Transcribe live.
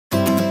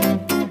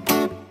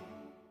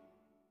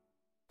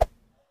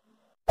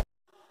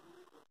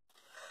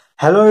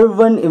Hello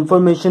everyone,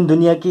 information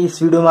दुनिया की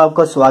इस वीडियो में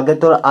आपका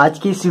स्वागत है। और आज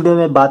की इस वीडियो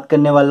में बात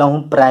करने वाला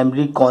हूं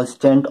primary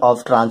constant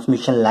of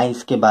transmission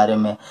lines के बारे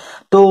में।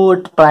 तो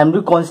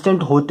प्राइमरी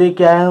कांस्टेंट होते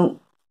क्या है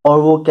और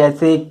वो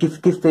कैसे किस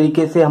किस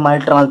तरीके से हमारे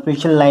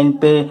ट्रांसमिशन लाइन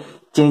पे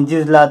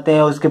चेंजेस लाते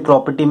हैं, उसके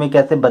प्रॉपर्टी में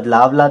कैसे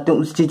बदलाव लाते हैं,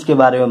 उस चीज के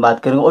बारे में बात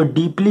करेंगे और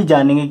डीपली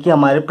जानेंगे कि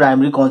हमारे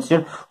प्राइमरी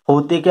कांस्टेंट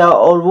होते क्या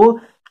और वो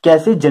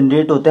कैसे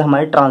जनरेट होते हैं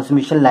हमारे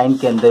ट्रांसमिशन लाइन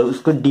के अंदर,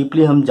 उसको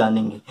डीपली हम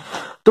जानेंगे।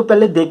 तो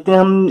पहले देखते हैं,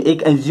 हम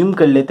एक एज्यूम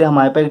कर लेते हैं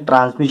हमारे पास एक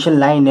ट्रांसमिशन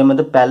लाइन है,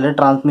 मतलब पैरेलल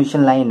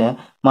ट्रांसमिशन लाइन है।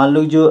 मान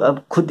लो जो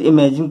अब खुद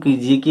इमेजिन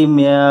कीजिए कि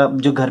मैं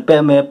जो घर पे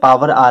मैं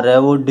पावर आ रहा है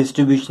वो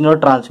डिस्ट्रीब्यूशन और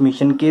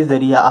ट्रांसमिशन के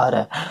जरिए आ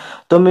रहा है।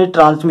 तो मेरे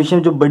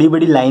ट्रांसमिशन जो बड़ी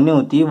बड़ी लाइनें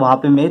होती है वहां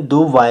पे मैं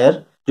दो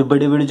वायर जो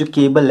बड़े बड़े जो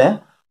केबल है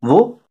वो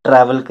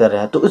ट्रेवल कर रहे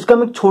हैं। तो उसका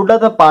मैं एक छोटा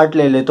सा पार्ट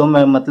ले लेता हूँ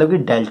मैं, मतलब कि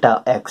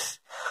डेल्टा एक्स।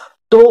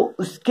 तो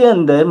उसके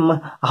अंदर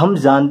हम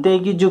जानते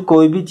हैं कि जो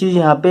कोई भी चीज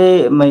यहाँ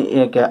पे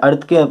क्या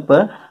अर्थ के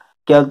ऊपर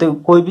क्या होता है,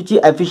 कोई भी चीज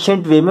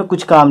एफिशिएंट वे में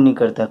कुछ काम नहीं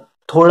करता,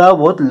 थोड़ा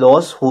बहुत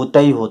लॉस होता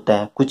ही होता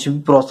है, कुछ भी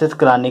प्रोसेस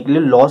कराने के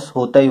लिए लॉस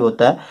होता ही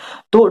होता है।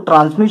 तो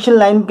ट्रांसमिशन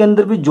लाइन के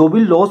अंदर भी जो भी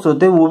लॉस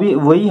होते हैं वो भी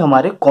वही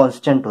हमारे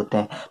कांस्टेंट होते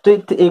हैं। तो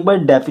एक बार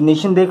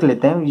डेफिनेशन देख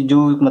लेते हैं,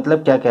 जो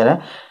मतलब क्या कह रहा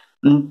है।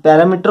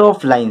 Parameter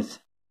of lines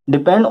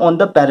depend on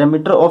the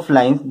parameter of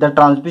lines, the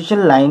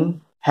transmission line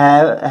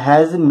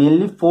has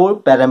mainly four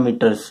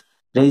parameters: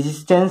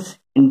 resistance,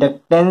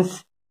 inductance,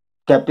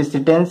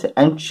 capacitance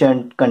and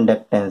shunt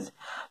conductance.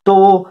 तो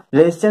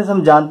रेजिस्टेंस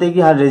हम जानते हैं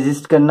कि हाँ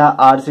रेजिस्ट करना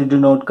आर से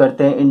डिनोट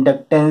करते हैं,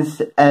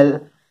 इंडक्टेंस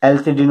एल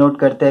से डिनोट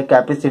करते हैं,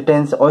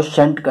 कैपेसिटेंस और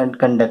शंट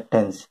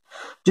कंडक्टेंस।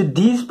 जो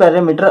these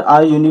parameter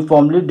are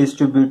uniformly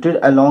distributed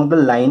along the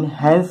line,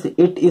 hence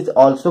it is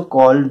also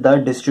called the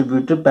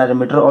distributed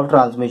parameter of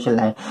transmission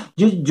line.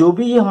 जो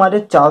भी ये हमारे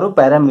चारों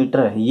पैरामीटर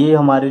है ये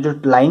हमारे जो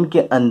लाइन के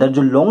अंदर,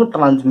 जो लॉन्ग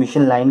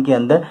ट्रांसमिशन लाइन के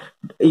अंदर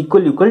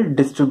इक्वल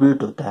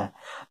डिस्ट्रीब्यूट होता है।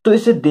 तो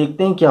इसे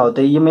देखते हैं क्या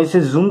होता है। ये मैं इसे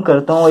जूम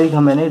करता हूँ और एक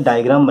मैंने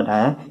डायग्राम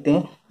बनाया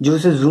है, जो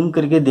इसे जूम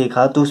करके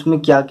देखा तो उसमें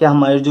क्या क्या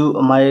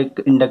हमारे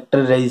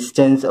इंडक्टर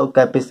रेजिस्टेंस और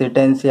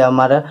कैपेसिटेंस या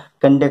हमारा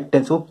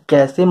कंडक्टेंस वो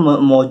कैसे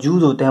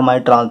मौजूद होते हैं हमारे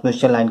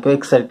ट्रांसमिशन लाइन का।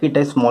 एक सर्किट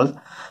है स्मॉल,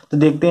 तो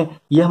देखते हैं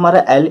ये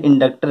हमारा एल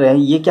इंडक्टर है,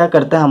 ये क्या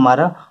करता है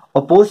हमारा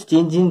अपोज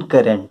चेंज इन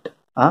करंट।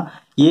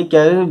 ये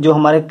क्या है, जो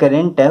हमारे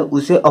करंट है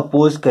उसे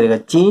अपोज करेगा,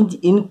 चेंज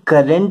इन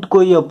करंट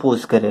को ये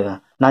अपोज करेगा,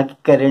 ना कि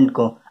करंट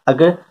को।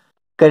 अगर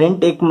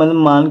करंट एक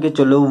मान के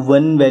चलो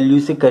 1 वैल्यू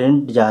से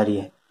करंट जा रही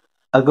है,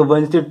 अगर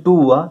 1 से 2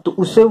 हुआ तो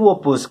उसे वो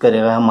अपोज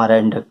करेगा हमारा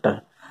इंडक्टर।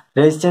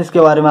 रेजिस्टेंस के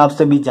बारे में आप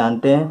सभी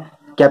जानते हैं।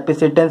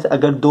 कैपेसिटेंस,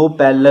 अगर दो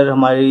पैरेलल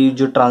हमारी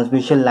जो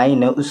ट्रांसमिशन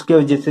लाइन है उसके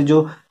वजह से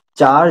जो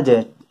चार्ज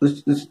है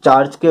उस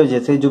चार्ज के वजह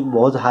से जो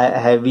बहुत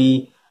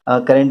हैवी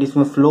करंट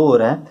इसमें फ्लो हो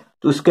रहा है,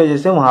 तो उसके वजह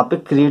से वहां पे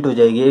क्रिएट हो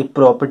जाएगी एक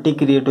प्रॉपर्टी,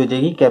 क्रिएट हो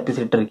जाएगी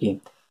कैपेसिटर की।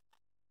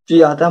 तो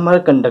ये आता है हमारा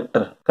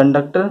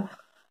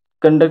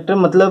कंडक्टर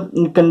मतलब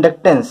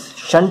कंडक्टेंस,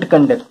 शंट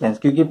कंडक्टेंस,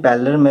 क्योंकि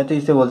पैरेलल में तो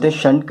इसे बोलते हैं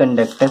शंट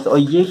कंडक्टेंस। और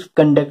ये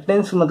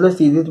कंडक्टेंस मतलब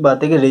सीधी सी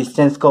बात है कि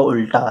रेजिस्टेंस का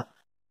उल्टा।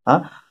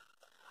 हाँ,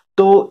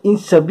 तो इन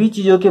सभी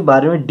चीजों के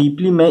बारे में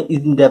डीपली मैं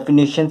इस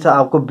डेफिनेशन से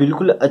आपको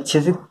बिल्कुल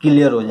अच्छे से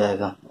क्लियर हो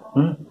जाएगा।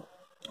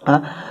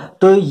 हाँ,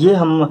 तो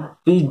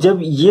जब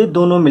ये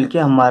दोनों मिलके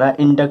हमारा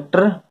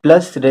इंडक्टर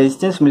प्लस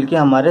रेजिस्टेंस मिलके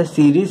हमारा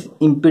सीरीज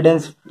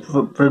इंपीडेंस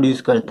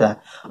प्रोड्यूस करता है,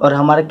 और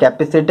हमारा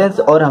कैपेसिटेंस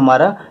और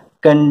हमारा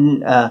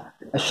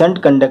शंट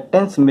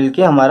कंडक्टेंस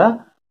मिलके हमारा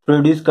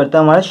प्रोड्यूस करता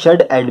है हमारा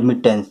शंट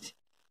एडमिटेंस।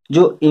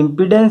 जो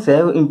इम्पीडेंस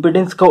है वो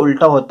इम्पीडेंस का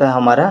उल्टा होता है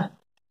हमारा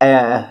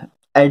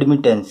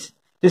एडमिटेंस।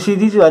 तो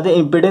सीधी सी बात है,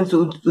 इम्पीडेंस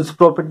उस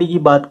प्रॉपर्टी की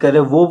बात कर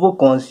रहे हैं, वो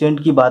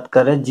कांस्टेंट की बात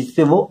कर रहे हैं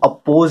जिससे वो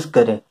अपोज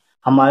करे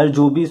हमारे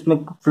जो भी इसमें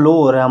फ्लो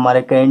हो रहा है,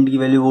 हमारे करंट की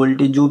वैल्यू,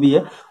 वोल्टेज जो भी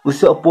है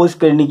उससे अपोज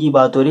करने की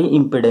बात हो रही है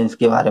इम्पीडेंस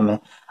के बारे में।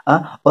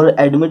 और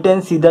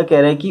एडमिटेंस सीधा कह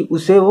रहा है कि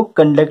उसे वो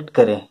कंडक्ट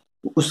करे,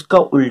 उसका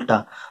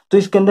उल्टा। तो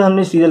इसके अंदर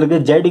हमने सीधा लगे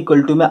जेड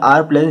इक्वल टू में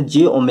are plus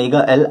J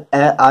omega L,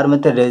 are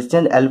मतलब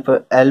रेजिस्टेंस,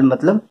 एल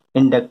मतलब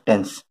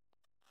इंडक्टेंस।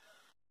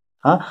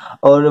 हाँ,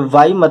 और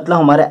वाई मतलब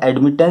हमारा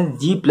एडमिटेंस,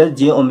 जी प्लस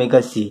जे ओमेगा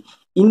सी।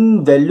 इन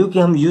वैल्यू की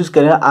हम यूज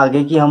करें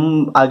आगे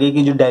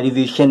की जो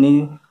डेरिवेशन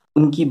है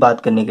उनकी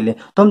बात करने के लिए।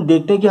 तो हम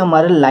देखते हैं कि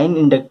हमारा लाइन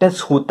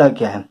इंडक्टेंस होता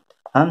क्या है।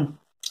 हाँ,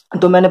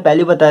 तो मैंने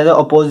पहले बताया था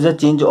oppose the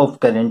change of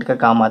current का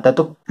काम आता है।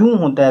 तो क्यों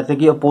होता है ऐसा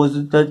कि अपोज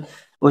द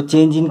वो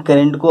चेंज इन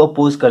करंट को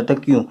अपोज करता है,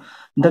 क्यों?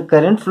 The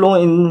current flow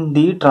in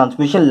the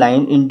transmission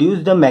line induce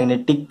the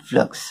magnetic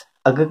flux.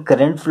 अगर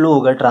करंट फ्लो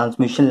होगा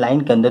ट्रांसमिशन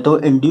लाइन के अंदर तो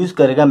इंड्यूस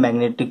करेगा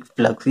मैग्नेटिक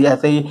फ्लक्स। ये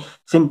ऐसा ही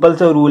सिंपल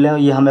सा रूल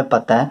है, ये हमें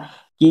पता है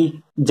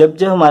कि जब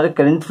हमारा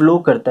करंट फ्लो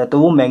करता है तो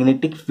वो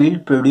मैग्नेटिक फील्ड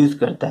प्रोड्यूस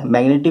करता है।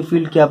 मैग्नेटिक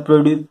फील्ड क्या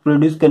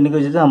प्रोड्यूस करने की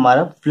वजह से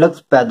हमारा फ्लक्स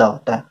पैदा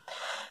होता है।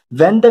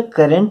 When the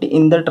current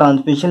in the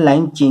transmission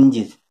line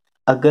changes,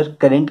 अगर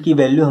करंट की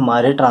वैल्यू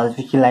हमारे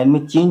ट्रांसमिशन लाइन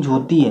में चेंज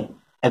होती है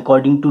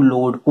अकॉर्डिंग टू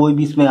लोड, कोई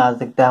भी इसमें आ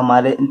सकता है,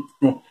 हमारे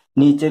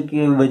नेचर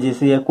की वजह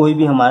से या कोई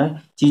भी हमारे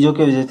चीजों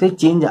की वजह से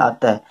चेंज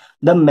आता है,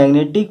 the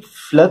magnetic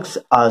flux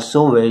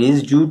also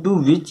varies due to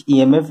which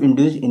EMF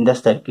induce in the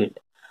circuit.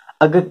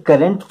 अगर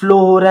करंट फ्लो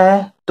हो रहा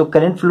है तो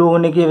करंट फ्लो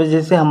होने की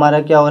वजह से हमारा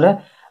क्या हो रहा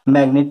है,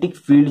 मैग्नेटिक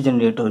फील्ड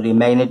जनरेट हो रही है।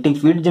 मैग्नेटिक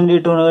फील्ड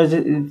जनरेट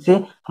होने से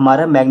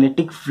हमारा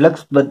मैग्नेटिक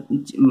फ्लक्स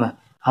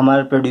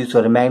हमारा प्रोड्यूस हो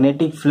रहा है,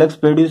 मैग्नेटिक फ्लक्स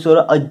प्रोड्यूस हो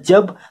रहा है। और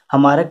जब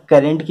हमारा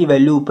करंट की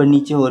वैल्यू ऊपर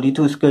नीचे हो रही है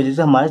तो उसकी वजह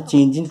से हमारा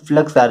चेंज इन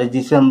फ्लक्स आ रहा है,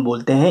 जिसे हम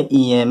बोलते हैं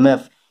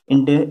EMF,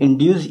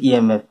 induce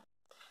EMF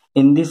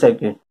in the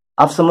circuit.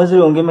 आप समझ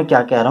रहे होंगे मैं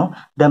क्या कह रहा हूँ।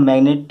 The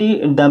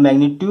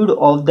magnitude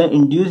of the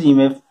induce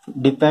EMF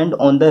depend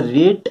on the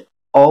rate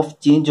of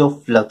change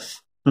of flux.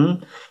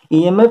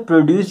 EMF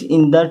produced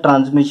in the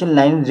transmission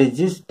line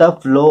resists the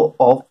flow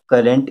of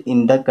current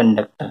in the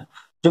conductor।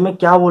 जो मैं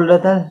क्या बोल रहा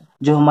था,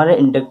 जो हमारा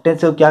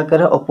इंडक्टेंस है वो क्या कर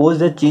रहा है,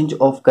 oppose the change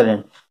of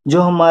current.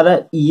 जो हमारा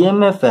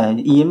EMF है,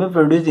 EMF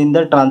produce in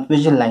the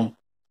transmission line,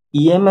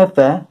 EMF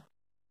है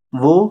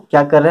वो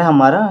क्या कर रहा है,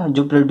 हमारा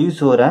जो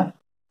प्रोड्यूस हो रहा है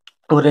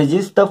वो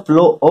resist the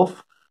flow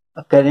of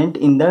current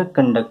in the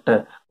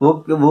conductor.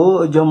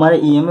 वो जो हमारा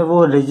EMF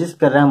वो रेजिस्ट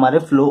कर रहा है हमारे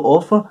फ्लो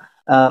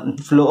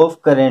ऑफ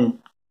करंट,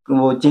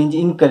 वो चेंज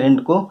इन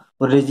करंट को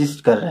वो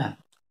रेजिस्ट कर रहा है।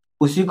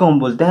 उसी को हम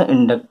बोलते हैं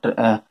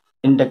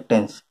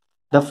inductance,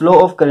 the flow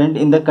of current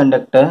in the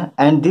conductor,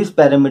 and this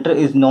parameter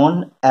is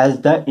known as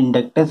the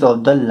inductance of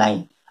the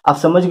line. आप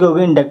समझ गए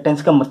होंगे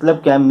इंडक्टेंस का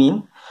मतलब क्या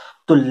मीन।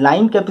 तो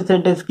लाइन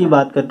कैपेसिटेंस की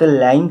बात करते हैं,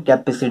 लाइन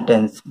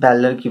कैपेसिटेंस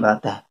पैरेलल की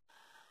बात है।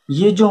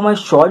 ये जो हमारा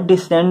शॉर्ट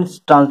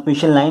डिस्टेंस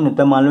ट्रांसमिशन लाइन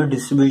होता है, मान लो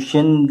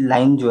डिस्ट्रीब्यूशन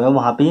लाइन जो है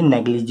वहां पे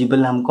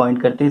नेग्लिजिबल हम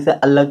पॉइंट करते हैं, इसे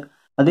अलग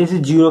मतलब इसे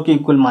जीरो के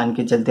इक्वल मान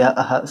के चलते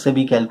हैं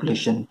सभी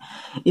calculation.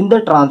 In the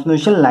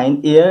transmission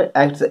line air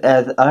acts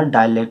as a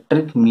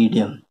dielectric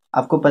medium.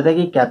 आपको पता है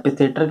कि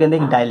कैपेसिटर के अंदर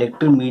एक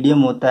डाइलेक्ट्रिक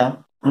मीडियम होता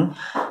है।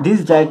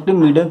 This dielectric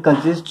medium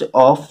consist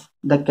of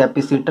the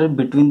capacitor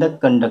between the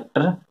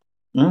conductor,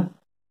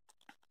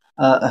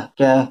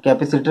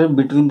 capacitor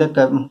between the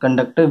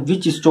conductor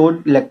which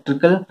store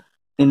electrical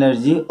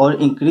energy और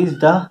increase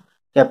the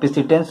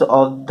capacitance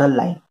of the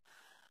line.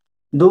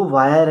 दो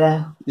वायर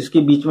है जिसके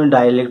बीच में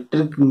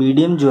डाइलेक्ट्रिक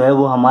मीडियम जो है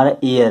वो हमारा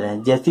एयर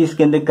है। जैसे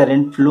इसके अंदर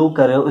करंट फ्लो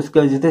करे उसके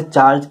वजह से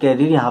चार्ज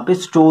कैरियर यहाँ पे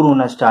स्टोर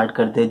होना स्टार्ट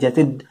करते हैं।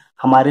 जैसे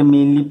हमारे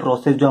मेनली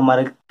प्रोसेस जो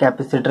हमारे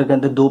कैपेसिटर के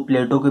अंदर दो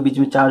प्लेटों के बीच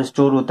में चार्ज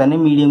स्टोर होता है ना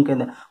मीडियम के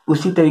अंदर,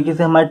 उसी तरीके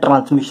से हमारे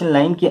ट्रांसमिशन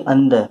लाइन के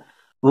अंदर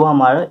वो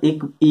हमारा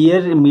एक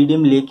एयर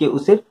मीडियम लेके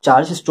उसे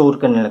चार्ज स्टोर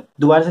करने लगता।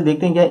 दोबारा से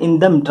देखते हैं क्या, in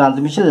the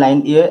transmission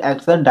line air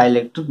acts a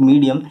dielectric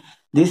medium,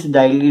 this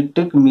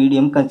dielectric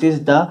medium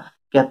consist the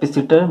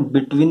capacitor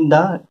between the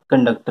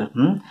conductor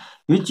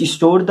which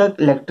store the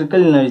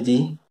electrical energy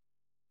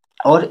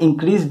or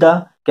increase the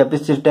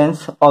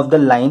capacitance of the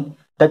line.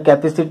 The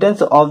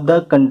capacitance of the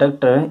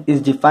conductor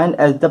is defined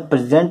as the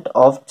presence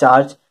of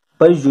charge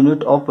per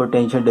unit of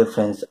potential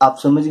difference। आप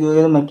समझ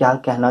गए मैं क्या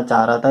कहना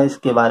चाह रहा था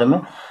इसके बारे में।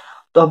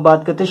 तो अब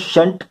बात करते हैं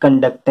शंट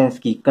कंडक्टेंस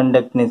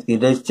की।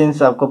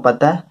 रेजिस्टेंस आपको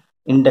पता है,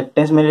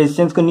 इंडक्टेंस में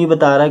रेजिस्टेंस को नहीं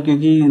बता रहा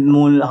क्योंकि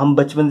हम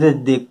बचपन से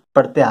देख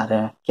पढ़ते आ रहे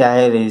हैं क्या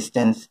है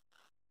रेजिस्टेंस।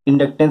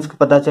 इंडक्टेंस को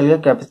पता चल गया,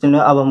 कैपेसिटेंस।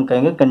 अब हम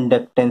कहेंगे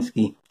कंडक्टेंस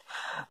की।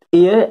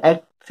 Air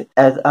act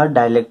as a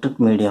dielectric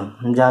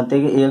medium, जानते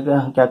हैं कि एयर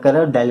क्या कर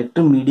रहा है,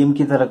 डाइलेक्ट्रिक मीडियम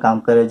की तरह काम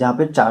कर रहा है जहां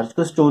पे चार्ज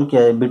को स्टोर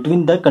किया जाए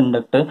between the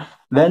conductor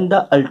when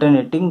the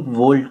alternating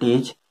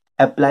voltage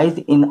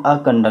applies in a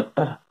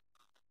conductor.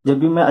 जब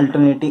भी मैं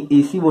अल्टरनेटिंग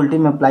एसी वोल्टेज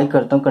में अप्लाई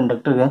करता हूँ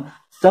कंडक्टर का,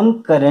 some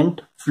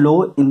current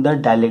flow in the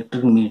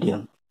dielectric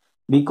medium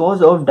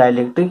because of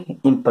dielectric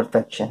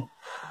imperfection.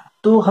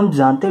 तो हम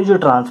जानते हैं जो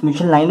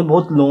ट्रांसमिशन लाइन है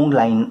बहुत लॉन्ग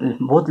लाइन,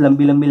 बहुत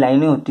लंबी लंबी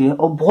लाइनें होती है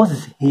और बहुत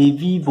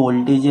हेवी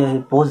वोल्टेज है,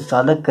 बहुत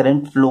ज्यादा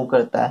करंट फ्लो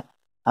करता है,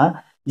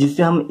 हाँ,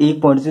 जिससे हम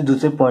एक पॉइंट से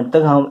दूसरे पॉइंट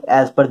तक हम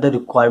एज पर द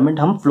रिक्वायरमेंट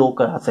हम फ्लो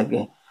करा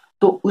सके।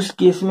 तो उस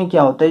केस में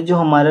क्या होता है, जो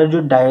हमारा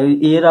जो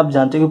एयर आप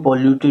जानते हो कि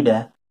पॉल्यूटेड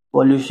है,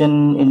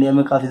 पॉल्यूशन इंडिया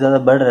में काफी ज्यादा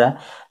बढ़ रहा है,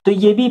 तो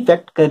ये भी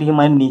इफेक्ट करी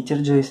हमारे नेचर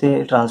जो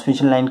इसे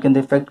ट्रांसमिशन लाइन के अंदर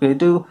इफेक्ट करी।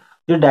 तो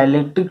जो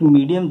डाइलेक्ट्रिक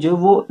मीडियम जो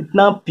वो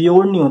इतना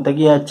प्योर नहीं होता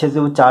कि अच्छे से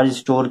वो चार्ज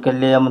स्टोर कर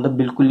ले या मतलब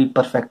बिल्कुल ही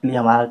परफेक्टली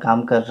हमारा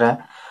काम कर रहा है।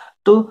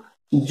 तो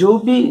जो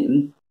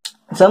भी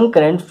some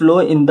current flow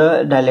in the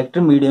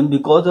dielectric medium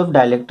because of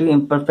dielectric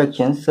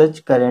imperfection, such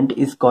current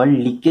is called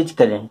leakage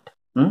current.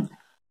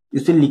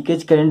 इसे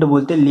लीकेज करंट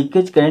बोलते हैं।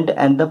 Leakage current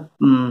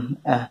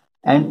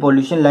and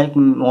pollution like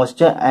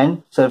moisture and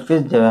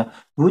surface,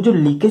 वो जो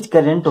लीकेज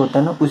करंट होता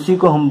है ना उसी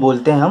को हम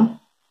बोलते हैं हम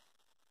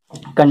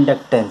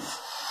कंडक्टेंस,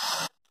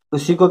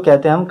 उसी को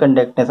कहते हैं हम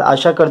कंडक्टेंस।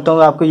 आशा करता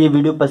हूँ आपको ये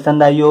वीडियो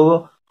पसंद आई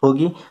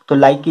होगी, तो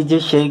लाइक कीजिए,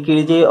 शेयर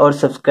कीजिए और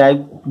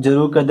सब्सक्राइब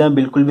जरूर कर देना,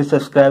 बिल्कुल भी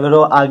सब्सक्राइबर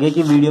हो। आगे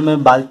की वीडियो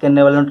में बात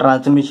करने वाला हूँ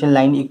ट्रांसमिशन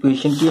लाइन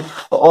इक्वेशन की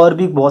और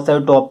भी बहुत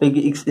सारे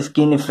टॉपिक,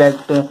 स्किन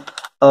इफेक्ट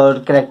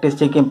और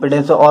कैरेक्टरिस्टिक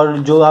इम्पीडेंस, और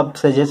जो आप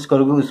सजेस्ट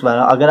करोगे उस बारे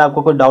में। अगर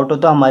आपको कोई डाउट हो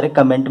तो हमारे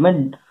कमेंट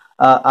में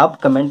आप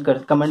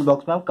कमेंट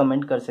बॉक्स में आप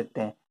कमेंट कर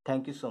सकते हैं।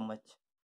 Thank you so much.